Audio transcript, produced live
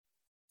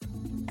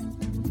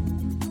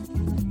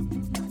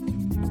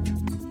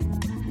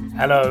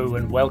Hello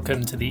and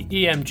welcome to the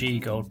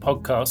EMG Gold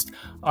podcast.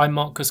 I'm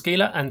Mark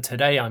Koskila and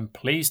today I'm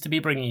pleased to be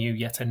bringing you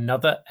yet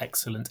another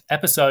excellent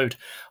episode.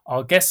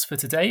 Our guest for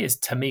today is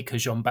Tamika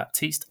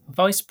Jean-Baptiste,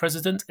 Vice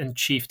President and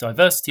Chief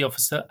Diversity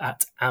Officer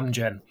at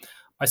Amgen.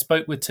 I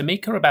spoke with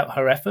Tamika about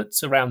her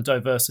efforts around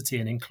diversity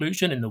and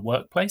inclusion in the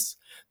workplace,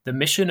 the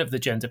mission of the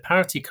Gender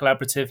Parity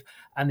Collaborative,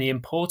 and the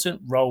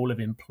important role of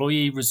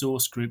employee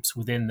resource groups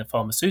within the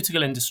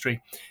pharmaceutical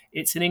industry.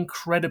 It's an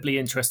incredibly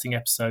interesting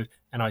episode,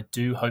 and I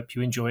do hope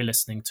you enjoy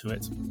listening to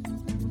it.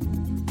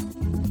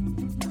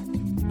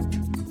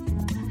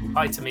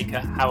 Hi,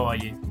 Tamika. How are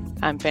you?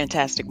 I'm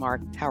fantastic,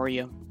 Mark. How are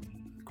you?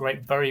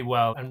 Great, very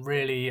well, and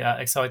really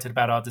excited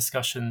about our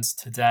discussions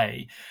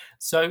today.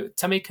 So,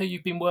 Tamika,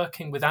 you've been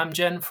working with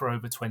Amgen for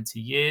over 20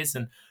 years,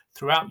 and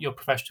throughout your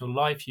professional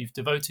life, you've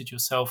devoted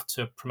yourself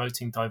to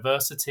promoting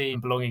diversity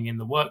and belonging in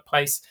the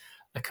workplace,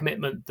 a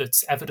commitment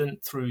that's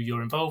evident through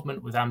your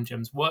involvement with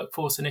Amgen's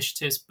workforce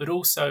initiatives, but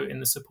also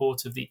in the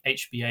support of the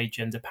HBA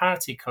Gender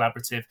Parity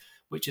Collaborative,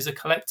 which is a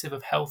collective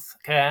of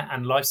healthcare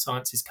and life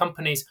sciences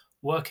companies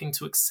working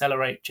to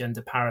accelerate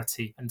gender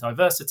parity and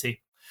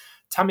diversity.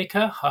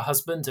 Tamika, her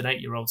husband and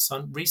 8-year-old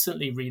son,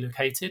 recently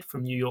relocated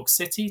from New York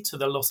City to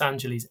the Los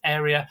Angeles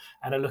area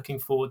and are looking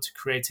forward to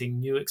creating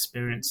new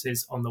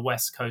experiences on the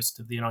West Coast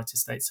of the United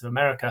States of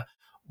America.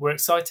 We're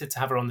excited to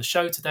have her on the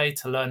show today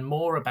to learn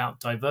more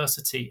about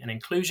diversity and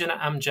inclusion at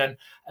Amgen,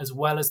 as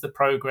well as the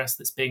progress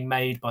that's being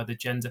made by the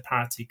Gender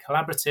Parity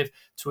Collaborative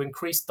to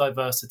increase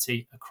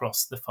diversity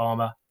across the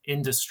pharma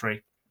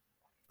industry.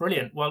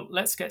 Brilliant. Well,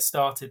 let's get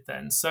started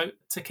then. So,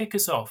 to kick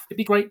us off, it'd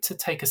be great to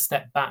take a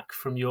step back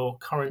from your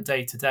current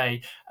day to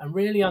day and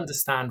really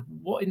understand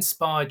what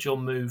inspired your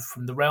move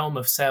from the realm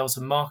of sales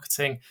and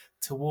marketing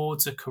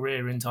towards a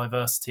career in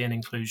diversity and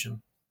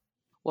inclusion.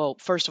 Well,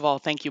 first of all,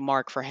 thank you,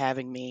 Mark, for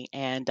having me.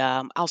 And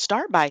I'll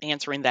start by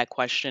answering that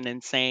question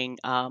and saying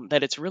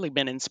that it's really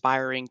been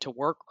inspiring to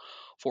work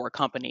for a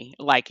company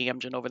like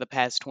Amgen over the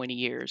past 20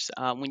 years.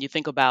 When you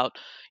think about,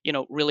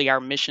 really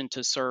our mission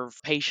to serve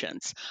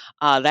patients,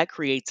 that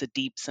creates a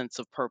deep sense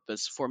of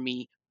purpose for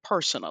me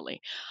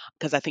personally,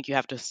 because I think you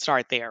have to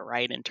start there,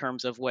 right, in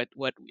terms of what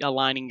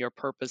aligning your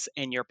purpose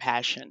and your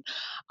passion.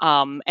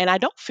 And I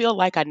don't feel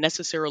like I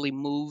necessarily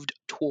moved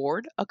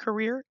toward a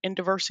career in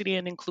diversity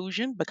and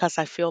inclusion because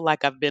I feel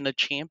like I've been a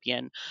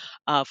champion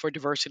for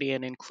diversity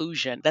and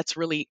inclusion. That's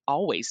really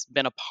always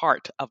been a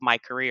part of my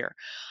career.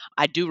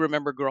 I do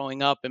remember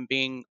growing up and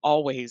being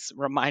always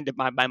reminded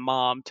by my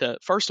mom to,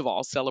 first of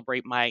all,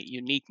 celebrate my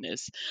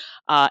uniqueness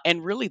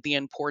and really the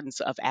importance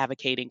of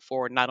advocating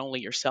for not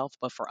only yourself,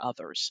 but for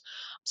others.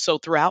 So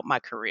throughout my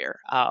career,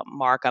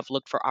 Mark, I've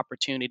looked for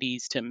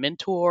opportunities to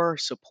mentor,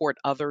 support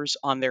others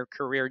on their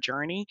career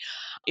journey.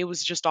 It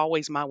was just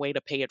always my way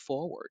to pay it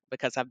forward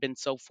because I've been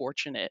so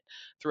fortunate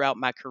throughout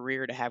my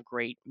career to have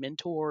great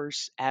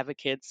mentors,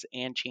 advocates,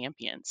 and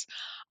champions.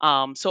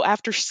 So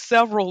after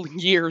several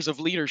years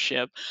of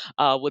leadership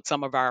with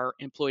some of our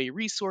employee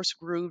resource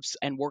groups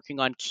and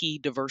working on key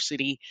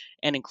diversity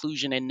and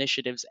inclusion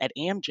initiatives at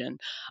Amgen,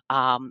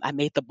 I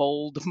made the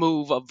bold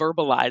move of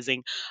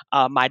verbalizing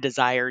my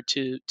desire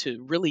to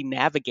really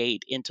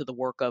navigate into the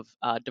work of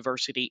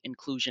diversity,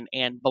 inclusion,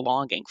 and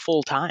belonging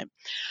full time.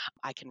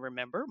 I can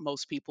remember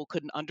most people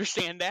couldn't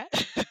understand that.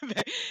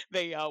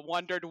 They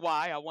wondered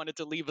why I wanted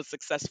to leave a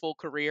successful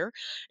career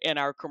in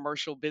our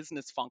commercial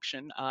business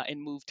function and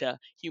move to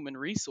human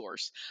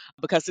resource,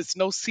 because it's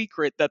no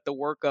secret that the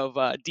work of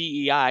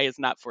DEI is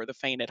not for the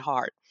faint at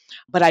heart.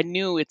 But I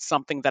knew it's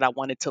something that I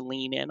wanted to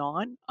lean in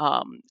on,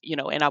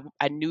 and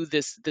I knew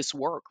this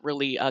work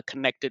really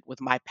connected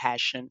with my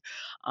passion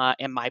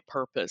and my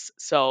purpose.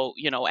 So,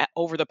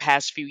 over the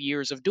past few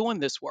years of doing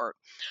this work,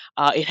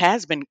 it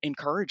has been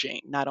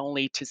encouraging not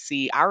only to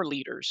see our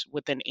leaders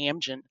within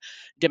Amgen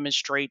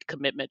demonstrate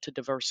commitment to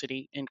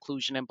diversity,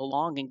 inclusion, and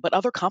belonging, but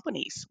other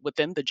companies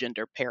within the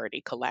Gender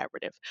Parity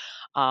Collaborative.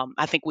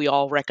 I think we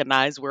all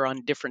recognize we're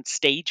on different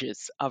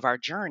stages of our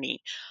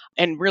journey.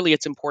 And really,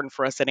 it's important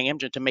for us at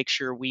Amgen to make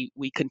sure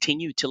we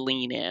continue to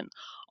lean in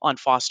on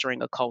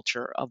fostering a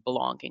culture of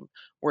belonging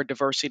where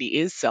diversity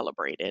is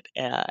celebrated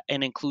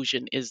and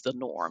inclusion is the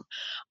norm.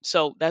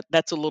 So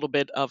that's a little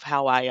bit of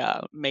how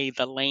I made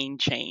the lane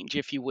change,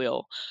 if you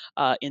will,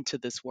 into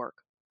this work.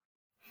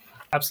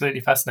 Absolutely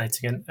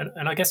fascinating.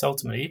 And I guess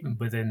ultimately, even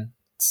within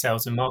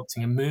sales and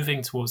marketing and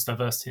moving towards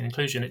diversity and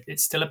inclusion,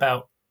 it's still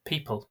about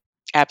people.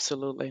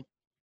 Absolutely.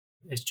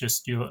 It's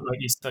just, like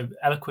you so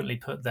eloquently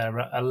put there,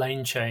 a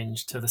lane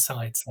change to the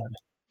side slightly.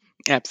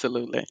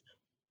 Absolutely.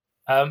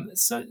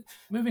 So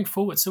moving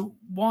forward, so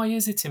why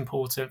is it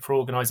important for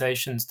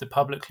organizations to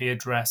publicly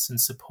address and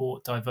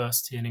support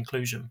diversity and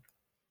inclusion?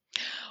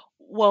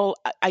 Well,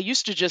 I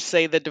used to just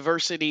say that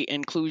diversity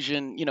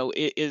inclusion,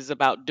 is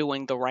about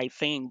doing the right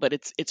thing, but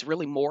it's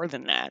really more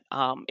than that.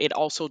 It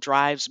also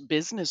drives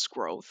business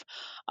growth,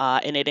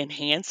 and it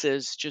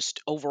enhances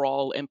just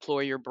overall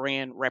employer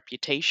brand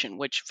reputation,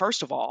 which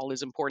first of all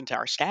is important to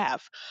our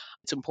staff.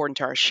 It's important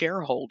to our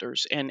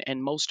shareholders,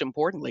 and most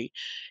importantly,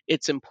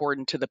 it's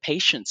important to the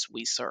patients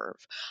we serve.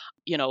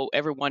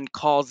 Everyone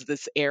calls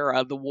this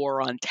era the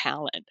war on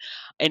talent.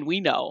 And we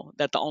know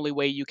that the only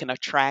way you can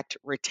attract,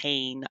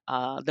 retain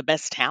the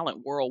best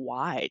talent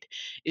worldwide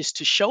is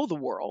to show the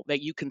world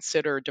that you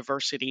consider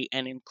diversity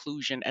and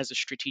inclusion as a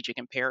strategic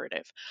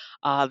imperative.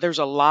 There's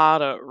a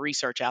lot of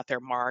research out there,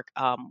 Mark.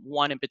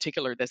 One in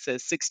particular that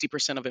says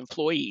 60% of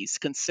employees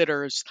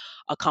considers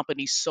a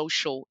company's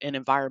social and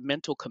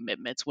environmental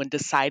commitments when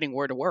deciding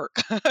where to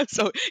work.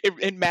 So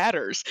it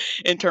matters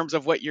in terms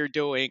of what you're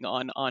doing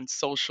on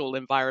social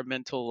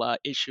environmental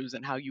issues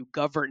and how you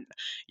govern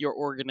your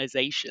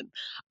organization.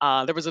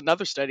 There was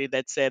another study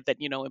that said that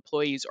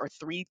employees are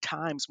 3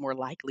 times more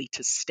likely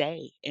to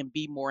stay and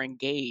be more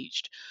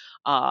engaged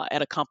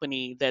at a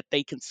company that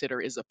they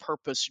consider is a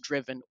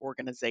purpose-driven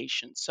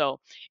organization. So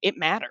it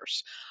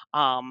matters,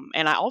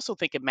 and I also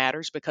think it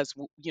matters because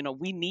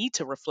we need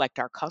to reflect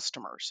our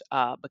customers.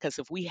 Because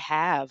if we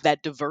have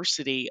that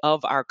diversity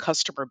of our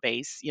customer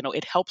base,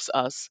 it helps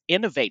us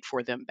innovate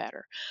for them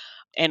better.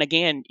 And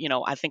again,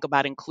 I think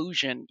about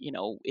inclusion.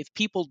 If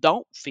people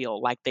don't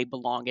feel like they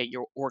belong at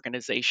your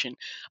organization,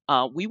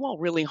 we won't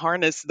really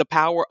harness the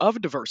power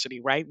of diversity,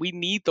 right? We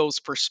need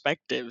those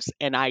perspectives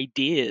and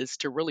ideas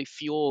to really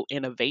fuel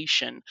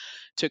innovation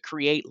to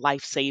create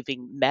life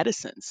saving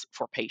medicines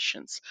for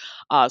patients.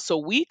 So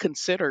we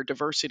consider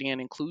diversity and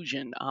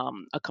inclusion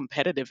a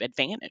competitive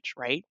advantage,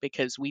 right?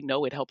 Because we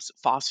know it helps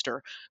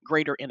foster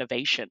greater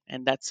innovation.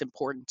 And that's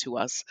important to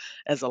us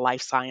as a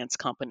life science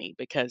company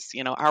because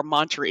our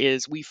mantra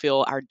is we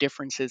feel our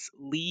differences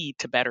lead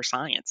to better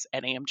science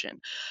at Amgen.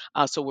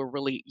 So we're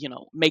really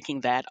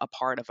making that a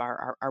part of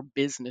our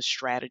business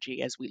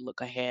strategy as we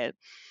look ahead.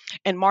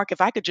 And Mark,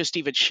 if I could just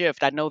even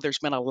shift, I know there's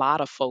been a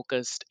lot of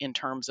focus in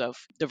terms of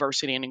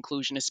diversity and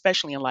inclusion,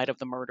 especially in light of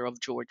the murder of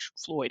George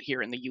Floyd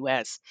here in the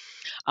US.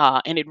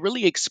 And it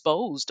really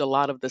exposed a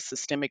lot of the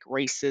systemic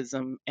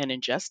racism and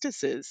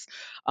injustices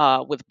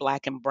with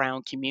Black and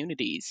Brown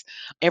communities.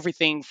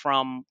 Everything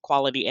from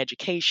quality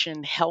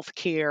education,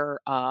 healthcare,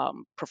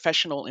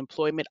 professional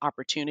employment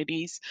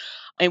opportunities.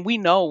 And we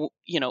know,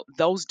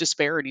 those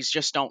disparities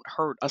just don't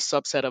hurt a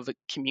subset of the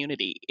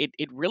community.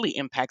 It really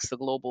impacts the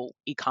global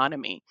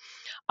economy.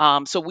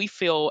 So we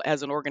feel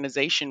as an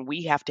organization,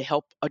 we have to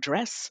help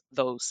address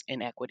those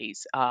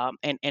inequities.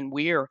 And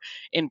we're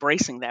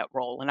embracing that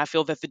role. And I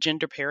feel that the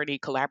Gender Parity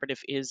Collaborative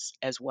is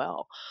as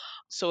well.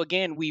 So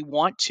again, we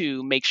want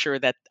to make sure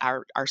that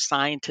our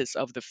scientists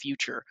of the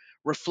future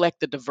reflect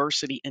the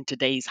diversity in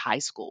today's high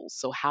schools.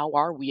 So how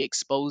are we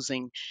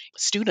exposing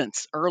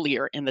students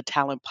earlier in the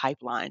talent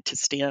pipeline to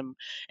STEM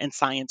and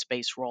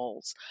science-based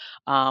roles?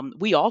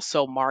 We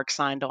also, Mark,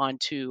 signed on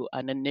to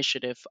an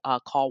initiative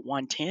called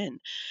 110,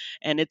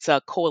 and it's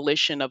a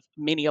coalition of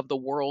many of the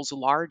world's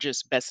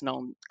largest, best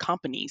known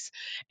companies.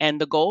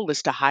 And the goal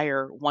is to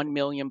hire 1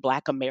 million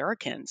Black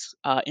Americans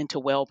into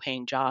well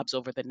paying jobs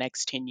over the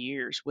next 10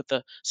 years with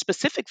a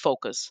specific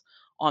focus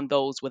on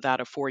those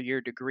without a 4-year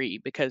degree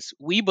because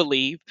we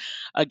believe,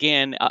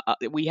 again,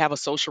 we have a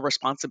social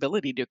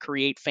responsibility to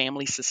create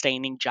family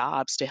sustaining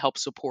jobs to help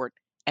support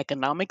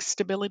economic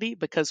stability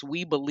because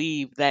we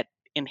believe that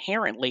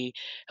inherently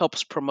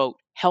helps promote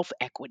health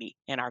equity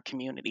in our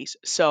communities.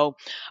 So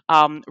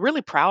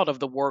really proud of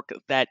the work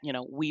that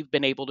we've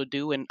been able to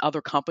do and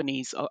other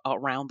companies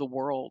around the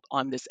world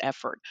on this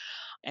effort.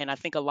 And I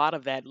think a lot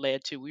of that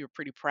led to we were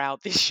pretty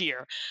proud this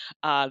year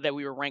that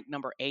we were ranked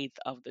number 8th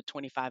of the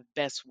 25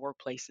 best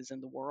workplaces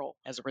in the world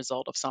as a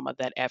result of some of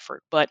that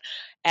effort. But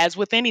as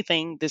with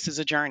anything, this is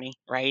a journey,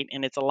 right?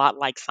 And it's a lot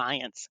like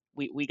science.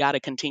 We got to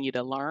continue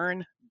to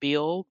learn,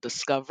 build,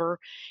 discover,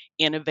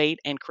 innovate,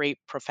 and create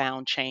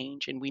profound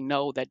change. And we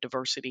know that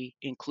diversity,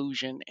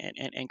 inclusion,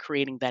 and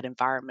creating that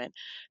environment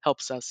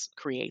helps us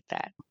create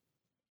that.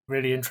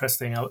 Really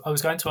interesting. I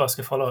was going to ask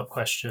a follow-up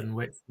question,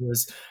 which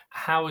was,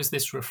 how is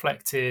this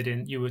reflected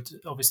in, you were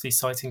obviously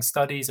citing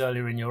studies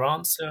earlier in your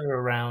answer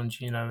around,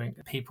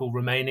 people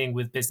remaining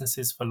with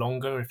businesses for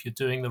longer if you're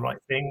doing the right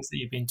things that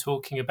you've been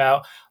talking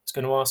about. I was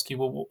going to ask you,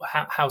 well,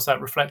 how's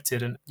that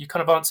reflected? And you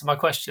kind of answered my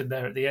question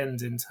there at the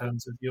end in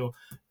terms of your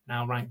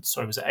now ranked,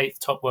 sorry, was it eighth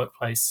top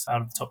workplace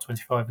out of the top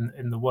 25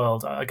 in the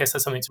world? I guess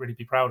that's something to really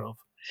be proud of.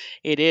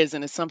 It is,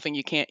 and it's something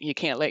you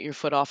can't let your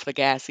foot off the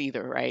gas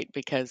either, right?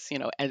 Because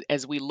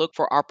as we look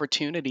for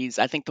opportunities,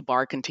 I think the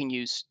bar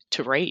continues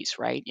to raise,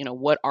 right?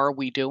 What are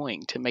we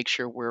doing to make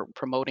sure we're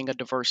promoting a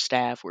diverse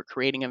staff? We're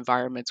creating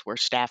environments where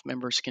staff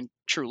members can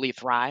truly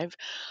thrive.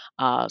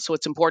 So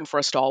it's important for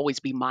us to always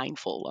be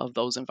mindful of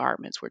those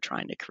environments we're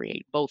trying to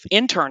create, both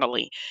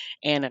internally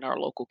and in our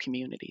local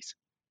communities.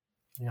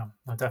 Yeah,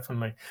 no,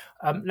 definitely.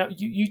 Now,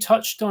 you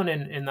touched on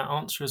in that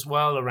answer as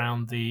well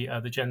around the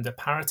Gender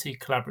Parity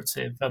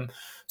Collaborative.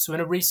 So, in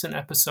a recent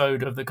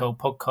episode of the Gold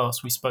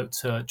Podcast, we spoke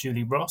to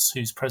Julie Ross,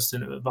 who's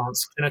president of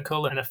Advanced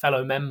Clinical and a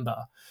fellow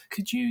member.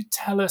 Could you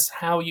tell us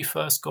how you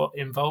first got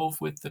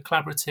involved with the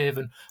collaborative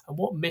and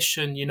what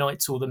mission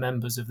unites all the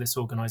members of this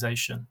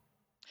organization?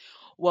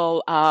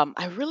 Well,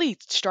 I really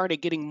started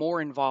getting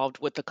more involved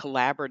with the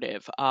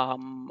collaborative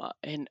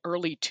in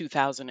early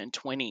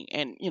 2020,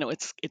 and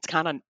it's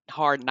kind of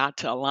hard not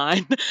to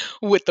align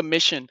with the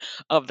mission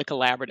of the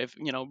collaborative.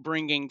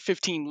 Bringing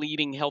 15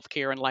 leading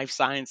healthcare and life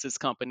sciences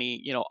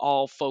company,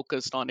 all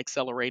focused on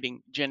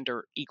accelerating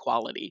gender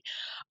equality,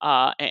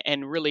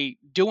 and really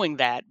doing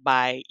that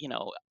by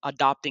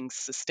adopting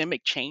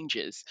systemic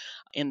changes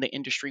in the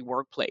industry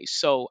workplace.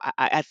 So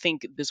I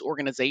think this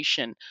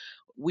organization,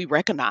 we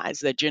recognize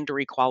that gender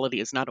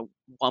equality is not a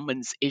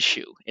woman's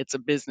issue, it's a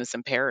business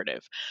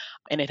imperative.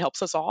 And it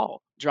helps us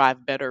all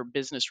drive better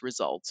business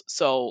results.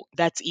 So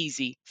that's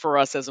easy for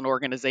us as an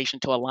organization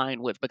to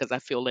align with because I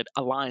feel it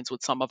aligns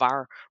with some of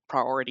our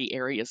priority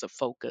areas of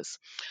focus.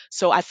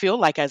 So I feel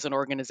like as an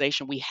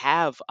organization, we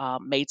have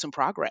made some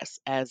progress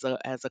as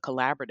a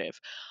collaborative.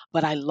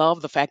 But I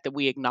love the fact that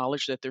we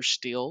acknowledge that there's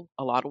still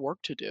a lot of work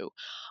to do.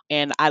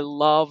 And I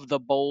love the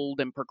bold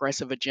and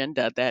progressive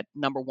agenda that,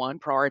 number one,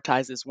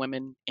 prioritizes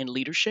women in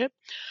leadership.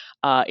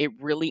 It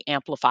really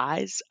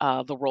amplifies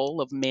the role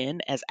of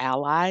men as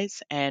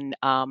allies. And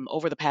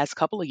over the past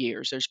couple of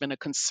years, there's been a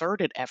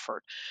concerted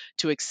effort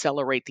to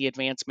accelerate the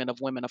advancement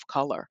of women of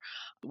color,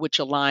 which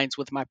aligns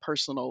with my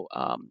personal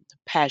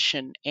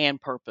passion and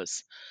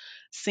purpose.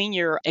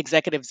 Senior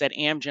executives at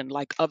Amgen,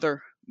 like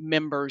other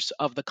members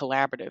of the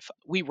collaborative,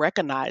 we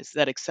recognize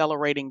that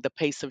accelerating the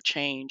pace of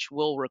change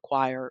will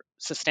require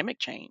systemic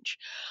change.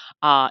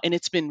 And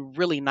it's been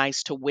really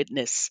nice to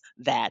witness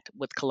that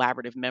with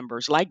collaborative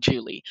members like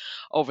Julie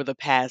over the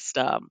past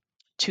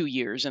 2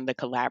 years in the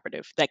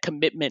collaborative. That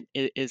commitment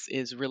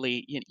is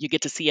really, you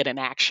get to see it in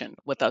action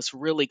with us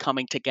really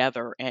coming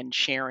together and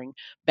sharing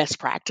best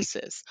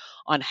practices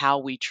on how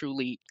we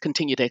truly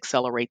continue to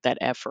accelerate that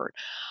effort.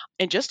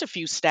 And just a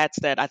few stats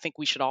that I think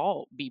we should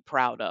all be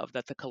proud of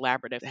that the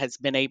collaborative has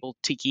been able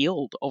to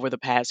yield over the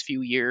past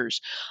few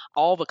years.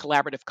 All the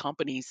collaborative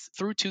companies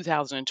through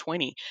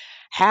 2020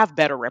 have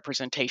better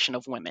representation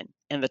of women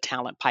in the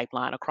talent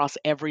pipeline across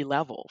every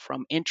level,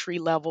 from entry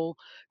level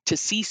to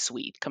C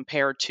suite,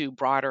 compared to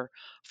broader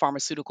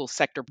pharmaceutical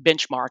sector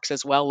benchmarks,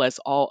 as well as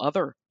all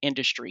other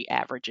industry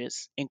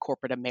averages in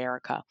corporate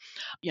America.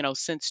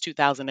 Since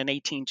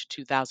 2018 to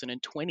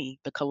 2020,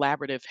 the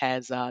collaborative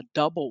has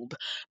doubled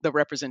the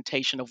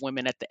representation of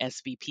women at the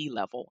SVP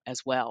level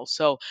as well.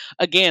 So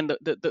again,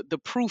 the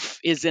proof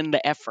is in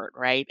the effort,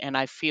 right? And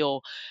I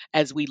feel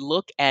as we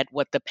look at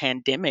what the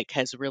pandemic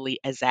has really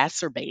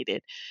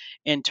exacerbated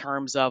in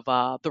terms of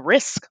the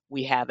risk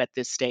we have at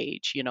this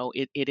stage,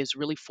 it is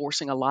really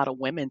forcing a lot of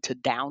women to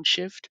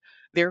downshift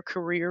their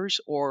careers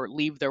or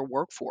leave their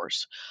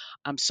workforce.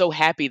 I'm so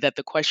happy that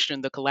the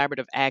question the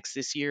collaborative asks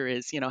this year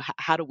is,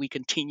 how do we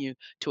continue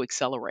to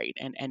accelerate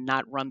and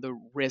not run the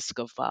risk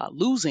of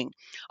losing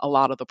a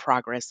lot of the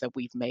progress that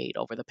we've made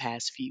over the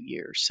past few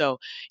years. So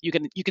you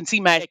can see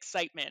my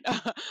excitement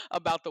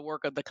about the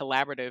work of the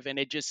collaborative, and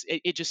it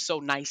just so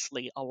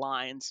nicely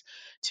aligns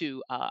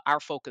to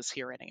our focus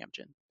here at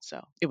Amgen. So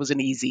it was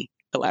an easy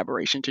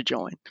collaboration to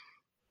join.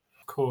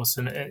 Of course,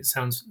 and it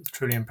sounds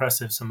truly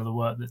impressive, some of the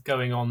work that's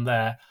going on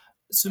there.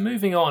 So,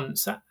 moving on,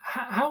 so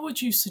how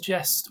would you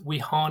suggest we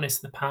harness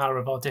the power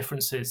of our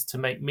differences to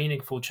make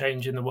meaningful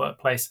change in the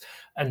workplace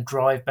and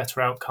drive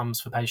better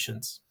outcomes for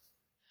patients?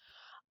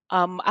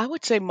 I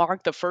would say,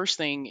 Mark, the first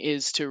thing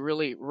is to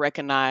really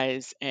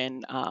recognize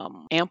and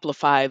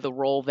amplify the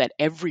role that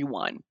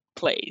everyone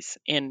plays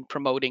in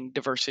promoting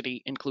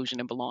diversity, inclusion,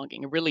 and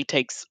belonging. It really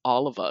takes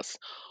all of us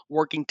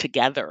working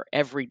together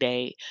every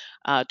day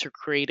to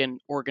create an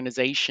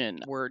organization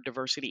where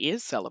diversity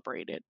is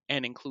celebrated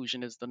and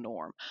inclusion is the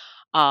norm.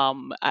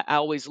 I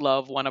always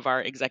love one of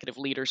our executive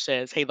leaders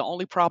says, "Hey, the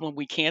only problem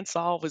we can't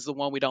solve is the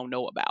one we don't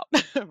know about,"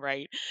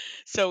 right?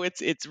 So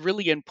it's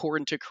really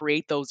important to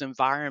create those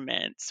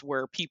environments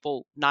where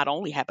people not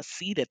only have a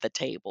seat at the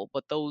table,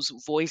 but those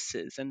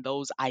voices and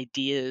those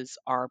ideas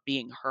are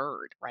being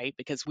heard, right?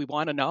 Because we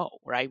want to know,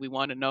 right? We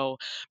want to know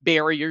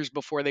barriers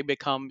before they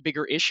become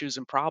bigger issues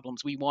and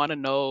problems. We want to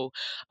know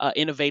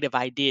innovative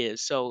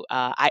ideas. So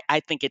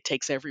I think it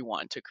takes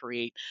everyone to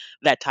create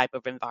that type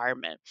of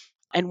environment.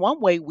 And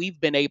one way we've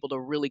been able to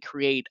really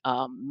create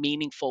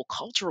meaningful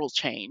cultural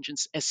change, and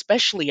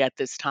especially at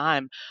this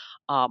time,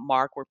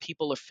 Mark, where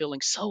people are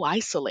feeling so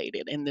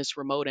isolated in this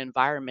remote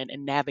environment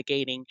and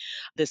navigating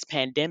this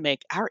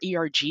pandemic, our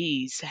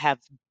ERGs have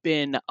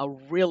been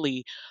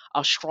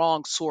a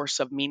strong source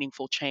of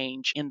meaningful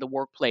change in the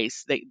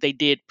workplace. They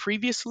did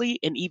previously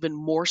and even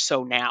more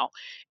so now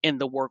in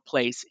the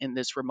workplace in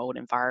this remote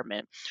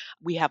environment.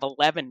 We have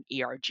 11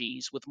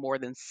 ERGs with more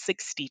than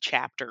 60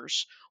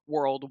 chapters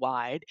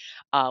worldwide,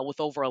 with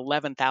over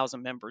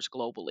 11,000 members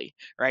globally,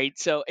 right?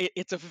 So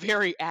it's a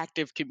very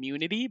active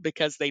community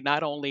because they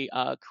not only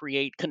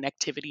create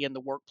connectivity in the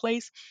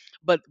workplace,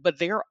 but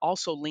they're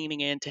also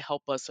leaning in to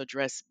help us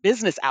address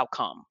business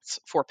outcomes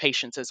for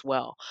patients as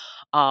well.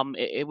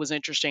 It was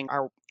interesting.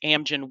 Our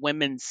Amgen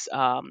Women's,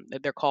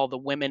 they're called the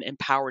Women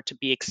Empowered to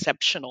Be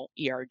Exceptional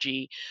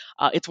ERG.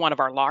 It's one of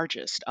our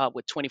largest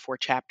with 24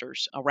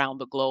 chapters around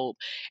the globe.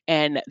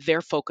 And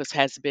their focus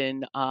has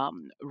been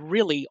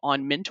really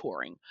on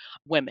mentoring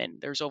women.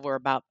 There's over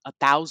about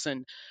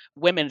 1,000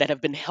 women that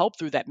have been helped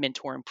through that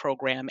mentoring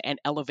program and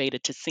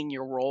elevated to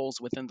senior roles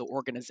within the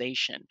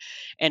organization.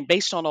 And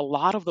based on a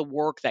lot of the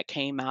work that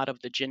came out of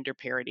the Gender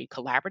Parity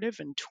Collaborative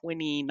in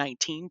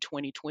 2019,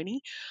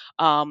 2020,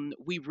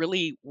 we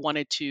really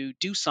wanted to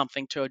do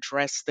something to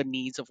address the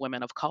needs of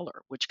women of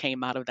color, which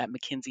came out of that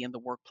McKinsey in the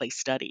Workplace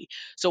study.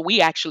 So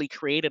we actually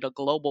created a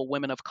global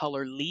women of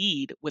color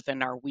lead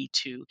within our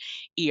We2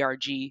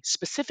 ERG,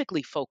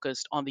 specifically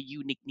focused on the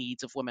unique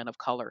needs of women of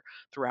color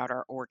throughout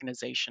our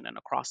organization and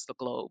across the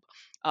globe.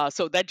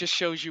 So that just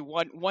shows you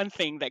one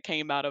thing that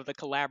came out of the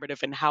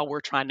collaborative and how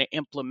we're trying to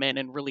implement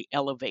and really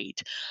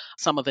elevate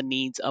some of the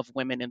needs of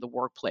women in the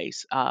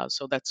workplace.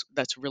 So that's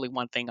really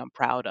one thing I'm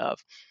proud of.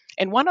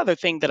 And one other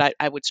thing that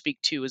I would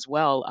speak to as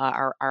well,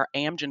 our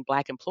Amgen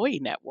Black Employee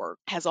Network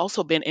has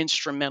also been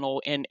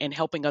instrumental in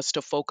helping us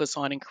to focus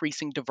on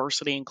increasing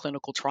diversity in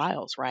clinical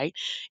trials, right?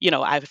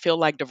 I feel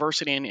like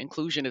diversity and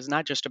inclusion is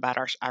not just about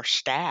our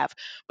staff,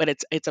 but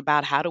it's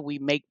about how do we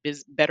make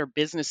better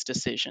business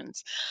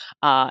decisions.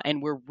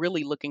 And we're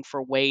really looking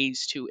for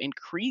ways to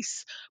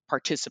increase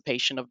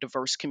participation of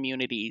diverse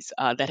communities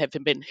that have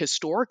been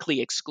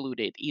historically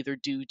excluded, either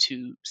due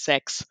to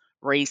sex,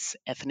 race,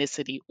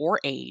 ethnicity, or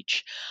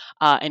age.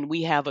 And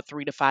we have a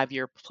 3 to 5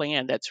 year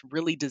plan that's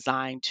really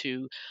designed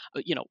to,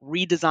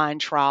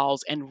 redesign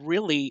trials and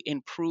really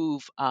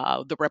improve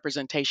the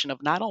representation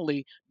of not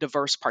only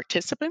diverse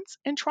participants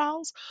in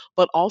trials,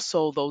 but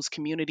also those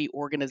community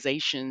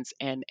organizations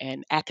and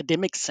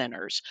academic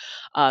centers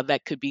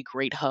that could be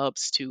great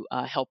hubs to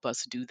help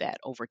us do that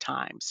over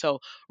time. So,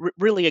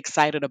 really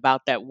excited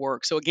about that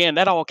work. So, again,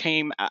 that all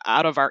came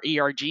out of our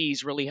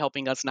ERGs, really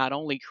helping us not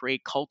only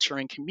create culture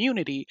and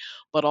community,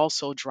 but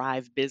also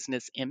drive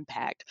business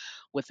impact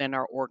within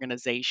our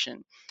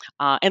organization.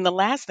 And the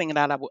last thing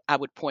that I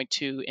would point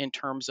to in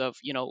terms of,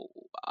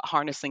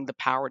 harnessing the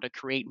power to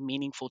create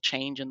meaningful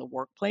change in the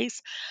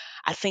workplace,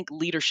 I think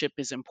leadership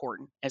is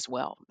important as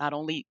well. Not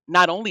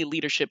only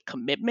leadership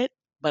commitment,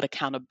 but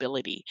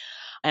accountability.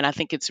 And I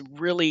think it's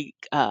really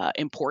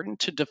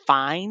important to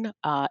define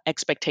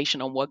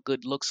expectation on what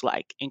good looks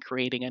like in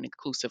creating an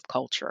inclusive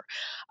culture.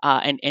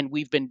 And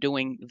we've been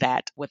doing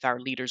that with our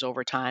leaders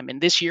over time.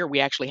 And this year, we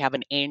actually have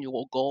an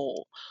annual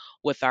goal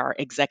with our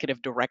executive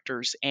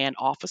directors and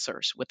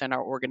officers within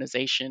our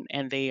organization.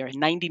 And they are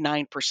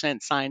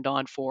 99% signed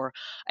on for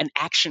an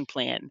action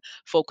plan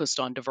focused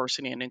on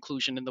diversity and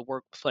inclusion in the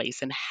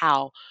workplace and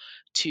how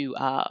to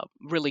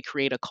really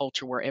create a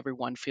culture where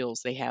everyone feels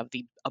they have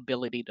the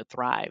ability to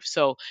thrive.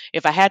 So,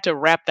 if I had to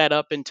wrap that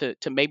up into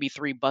maybe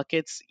three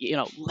buckets,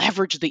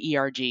 leverage the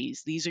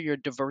ERGs. These are your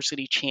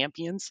diversity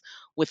champions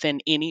within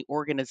any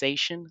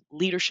organization.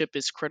 Leadership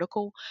is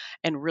critical,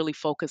 and really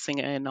focusing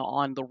in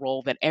on the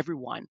role that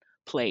everyone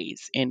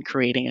plays in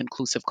creating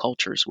inclusive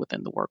cultures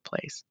within the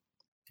workplace.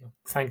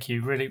 Thank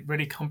you. Really,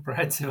 really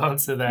comprehensive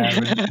answer there,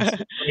 and some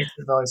great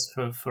advice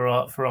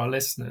for our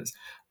listeners.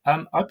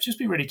 I'd just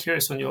be really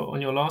curious on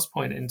your last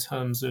point in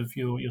terms of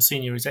your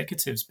senior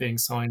executives being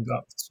signed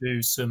up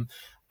to some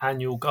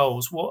annual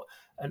goals.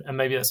 And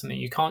maybe that's something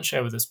you can't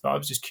share with us, but I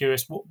was just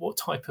curious, what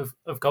type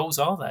of goals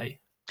are they?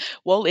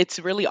 Well, it's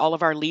really all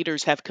of our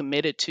leaders have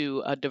committed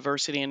to a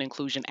diversity and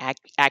inclusion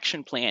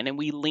action plan, and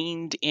we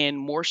leaned in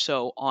more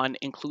so on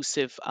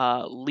inclusive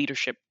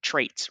leadership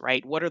traits.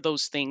 Right? What are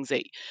those things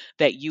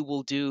that you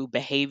will do,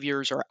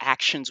 behaviors or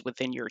actions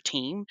within your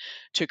team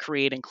to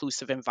create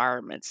inclusive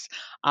environments?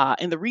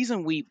 And the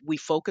reason we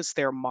focused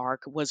there,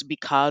 Mark, was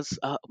because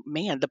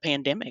man, the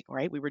pandemic.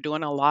 Right? We were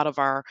doing a lot of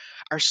our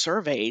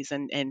surveys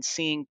and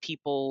seeing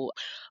people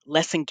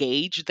less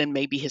engaged than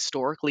maybe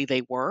historically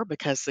they were,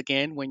 because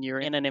again, when you're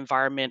in an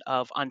environment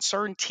of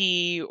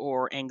uncertainty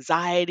or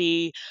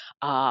anxiety,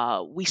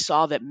 we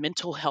saw that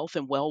mental health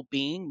and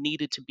well-being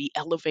needed to be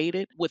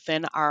elevated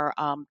within our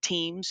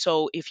team.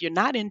 So if you're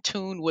not in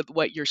tune with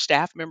what your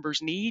staff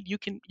members need, you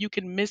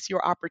can miss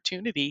your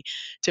opportunity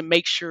to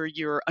make sure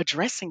you're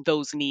addressing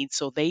those needs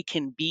so they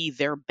can be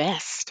their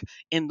best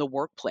in the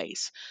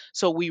workplace.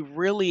 So we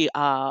really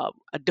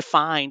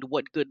defined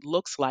what good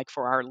looks like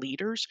for our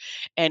leaders,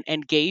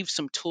 and gave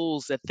some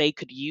tools that they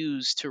could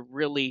use to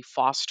really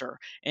foster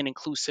an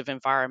inclusive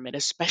environment,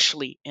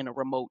 especially in a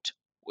remote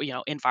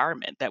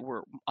environment that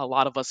a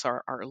lot of us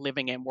are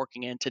living and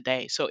working in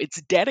today. So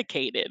it's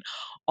dedicated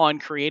on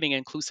creating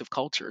inclusive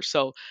culture.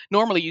 So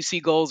normally you see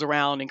goals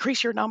around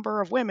increase your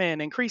number of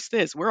women, increase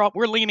this. We're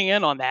leaning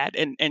in on that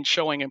and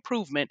showing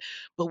improvement,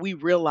 but we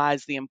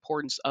realize the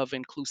importance of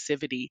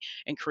inclusivity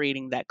and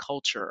creating that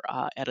culture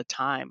at a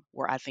time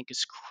where I think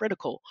is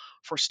critical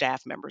for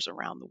staff members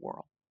around the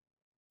world.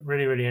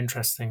 Really, really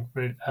interesting.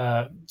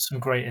 Some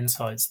great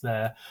insights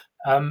there.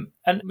 And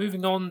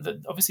moving on,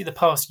 obviously the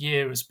past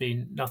year has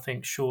been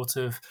nothing short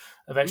of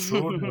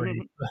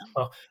extraordinary.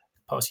 Well,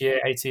 past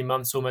year, 18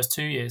 months, almost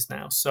 2 years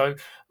now. So,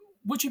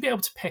 Would you be able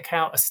to pick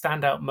out a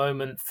standout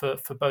moment for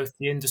both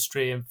the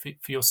industry and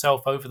for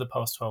yourself over the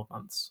past 12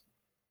 months?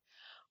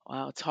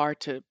 Wow, it's hard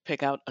to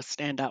pick out a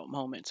standout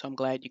moment. So I'm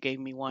glad you gave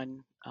me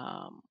one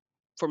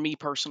for me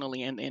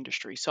personally in the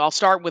industry. So I'll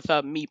start with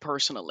me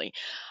personally.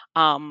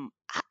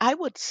 I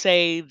would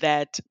say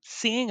that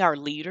seeing our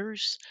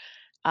leaders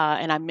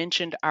and I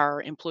mentioned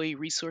our employee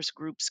resource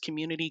groups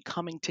community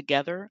coming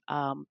together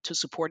to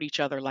support each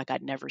other like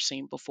I'd never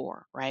seen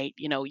before. Right?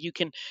 You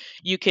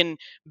can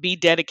be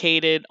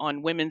dedicated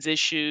on women's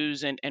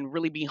issues and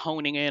really be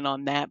honing in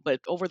on that. But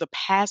over the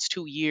past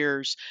 2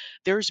 years,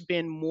 there's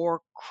been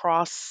more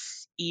cross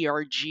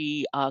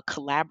ERG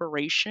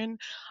collaboration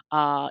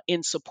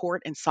in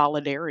support and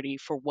solidarity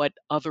for what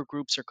other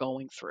groups are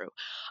going through.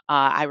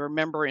 I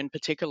remember in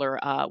particular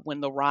when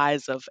the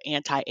rise of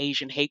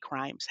anti-Asian hate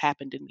crimes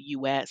happened in the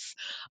U.S.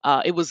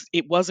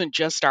 It wasn't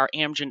just our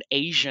Amgen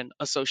Asian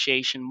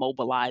Association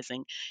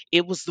mobilizing;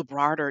 it was the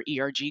broader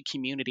ERG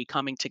community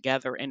coming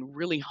together and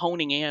really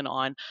honing in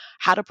on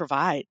how to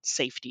provide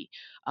safety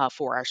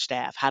for our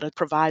staff, how to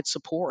provide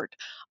support,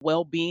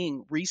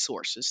 well-being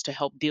resources to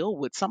help deal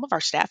with some of our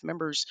staff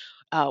members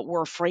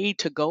were afraid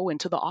to go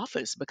into the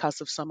office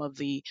because of some of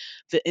the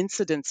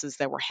incidences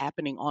that were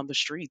happening on the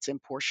streets in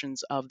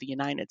portions of the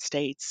United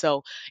States.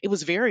 So it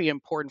was very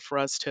important for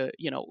us to,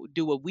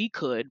 do what we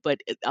could, but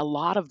a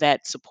lot of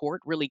that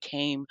support really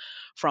came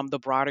from the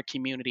broader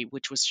community,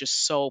 which was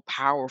just so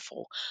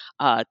powerful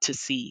to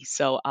see.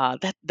 So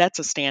that's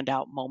a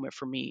standout moment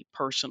for me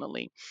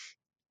personally.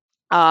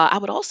 I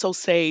would also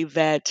say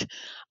that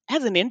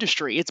as an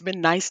industry, it's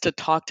been nice to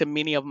talk to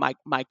many of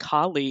my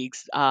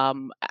colleagues.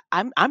 I'm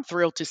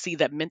thrilled to see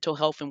that mental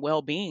health and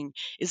well being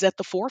is at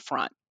the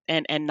forefront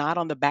and not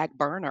on the back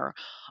burner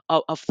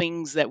of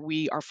things that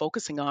we are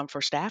focusing on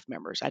for staff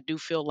members. I do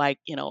feel like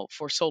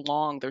for so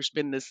long there's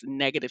been this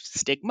negative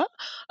stigma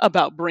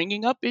about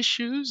bringing up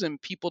issues, and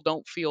people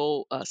don't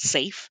feel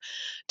safe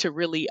to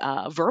really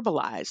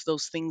verbalize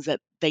those things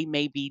that they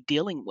may be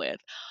dealing with.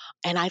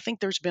 And I think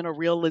there's been a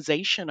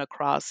realization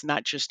across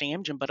not just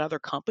Amgen, but other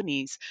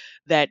companies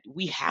that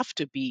we have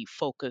to be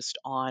focused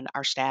on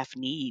our staff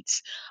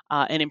needs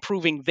and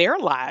improving their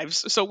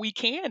lives so we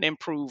can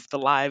improve the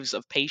lives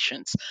of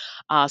patients.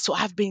 So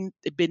I've been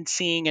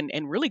seeing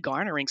and really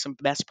garnering some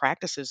best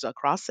practices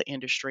across the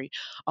industry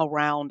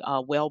around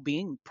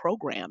well-being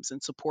programs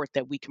and support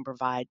that we can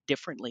provide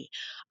differently.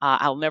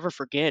 I'll never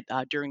forget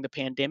during the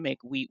pandemic,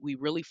 we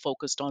really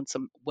focused on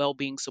some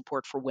well-being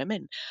support for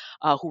women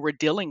who were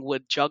dealing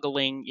with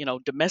juggling,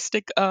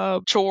 domestic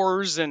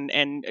chores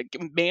and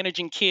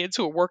managing kids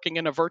who are working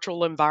in a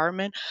virtual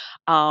environment,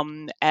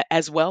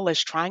 as well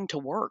as trying to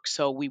work.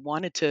 So we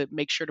wanted to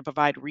make sure to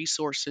provide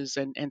resources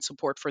and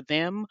support for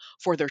them,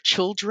 for their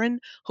children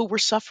who were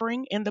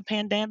suffering in the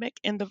pandemic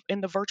in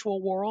the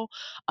virtual world.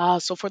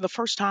 So for the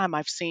first time,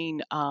 I've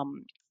seen.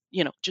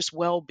 Just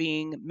well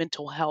being,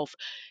 mental health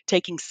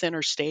taking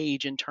center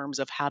stage in terms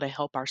of how to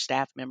help our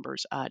staff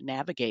members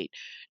navigate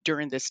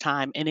during this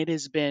time, and it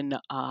has been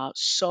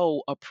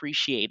so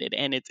appreciated.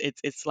 And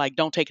it's like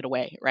don't take it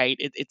away, right?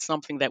 It's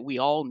something that we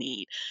all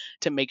need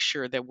to make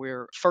sure that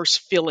we're first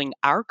filling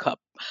our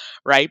cup,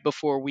 right,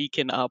 before we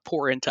can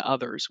pour into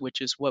others, which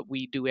is what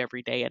we do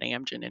every day at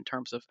Amgen in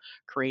terms of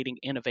creating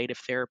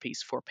innovative therapies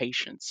for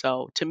patients.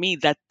 So to me,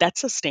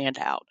 that's a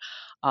standout.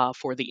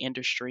 For the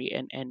industry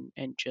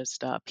and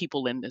just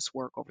people in this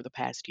work over the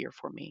past year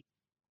for me.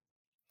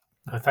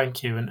 No,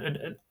 thank you.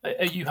 And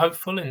are you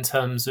hopeful in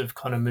terms of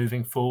kind of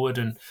moving forward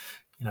and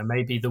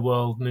maybe the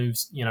world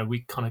moves,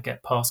 we kind of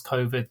get past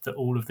COVID, that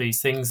all of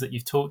these things that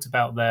you've talked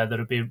about there that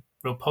have been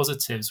real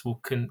positives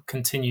will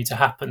continue to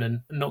happen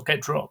and not get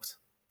dropped?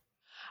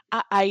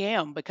 I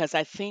am because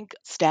I think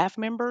staff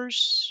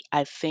members,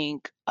 I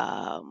think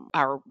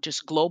our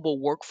just global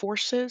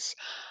workforces,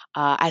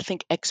 I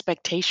think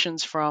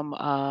expectations from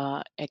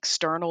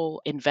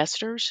external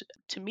investors.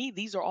 To me,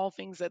 these are all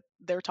things that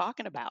they're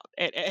talking about.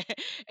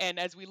 And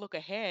as we look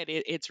ahead,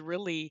 it's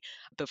really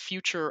the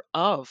future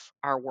of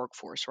our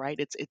workforce, right?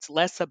 It's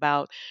less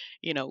about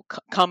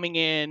coming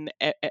in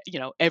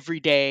every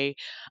day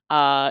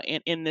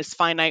in this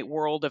finite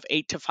world of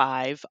 8 to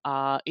 5.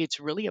 It's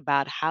really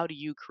about how do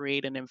you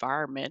create an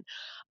environment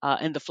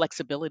and the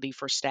flexibility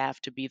for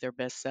staff to be their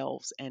best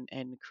selves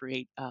and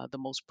create the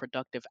most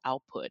productive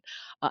output.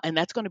 And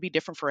that's going to be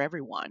different for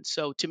everyone.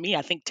 So to me,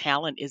 I think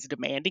talent is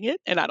demanding it,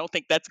 and I don't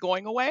think that's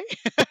going away.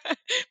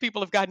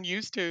 People have gotten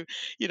used to,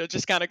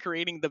 just kind of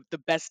creating the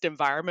best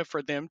environment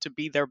for them to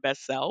be their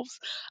best selves.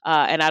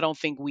 And I don't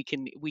think we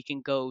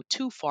can go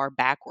too far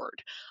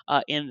backward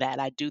in that.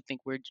 I do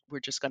think we're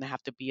just going to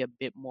have to be a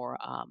bit more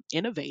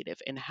innovative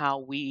in how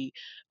we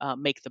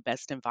make the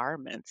best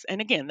environments.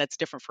 And again, that's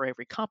different for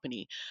every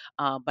company,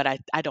 but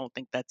I don't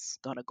think that's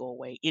going to go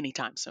away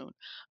anytime soon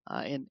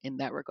in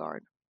that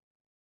regard.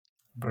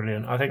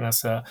 Brilliant. I think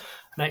that's an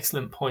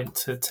excellent point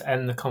to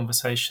end the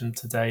conversation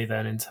today,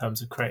 then, in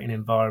terms of creating an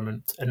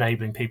environment,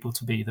 enabling people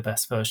to be the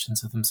best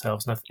versions of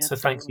themselves. So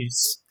Absolutely.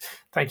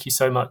 thank you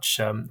so much,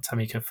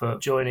 Tamika, for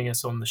joining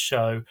us on the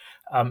show.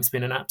 It's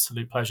been an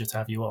absolute pleasure to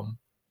have you on.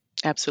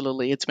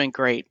 Absolutely. It's been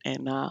great.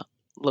 And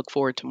look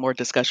forward to more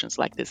discussions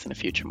like this in the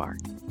future, Mark.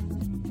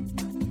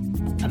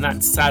 And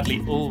that's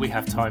sadly all we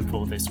have time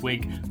for this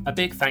week. A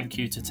big thank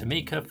you to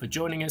Tamika for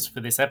joining us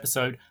for this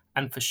episode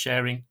and for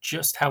sharing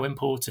just how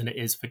important it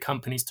is for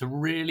companies to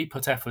really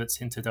put efforts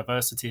into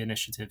diversity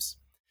initiatives.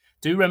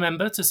 Do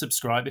remember to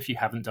subscribe if you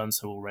haven't done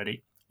so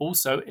already.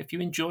 Also, if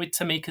you enjoyed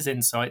Tamika's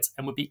insights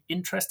and would be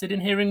interested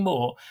in hearing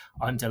more,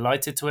 I'm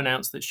delighted to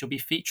announce that she'll be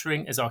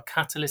featuring as our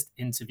Catalyst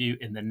interview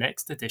in the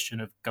next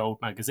edition of Gold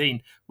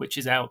Magazine, which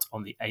is out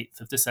on the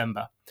 8th of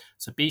December.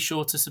 So be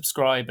sure to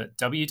subscribe at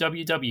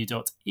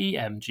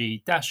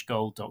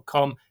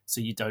www.emg-gold.com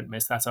so you don't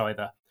miss that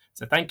either.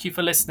 So thank you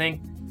for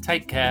listening,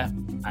 take care,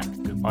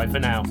 and goodbye for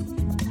now.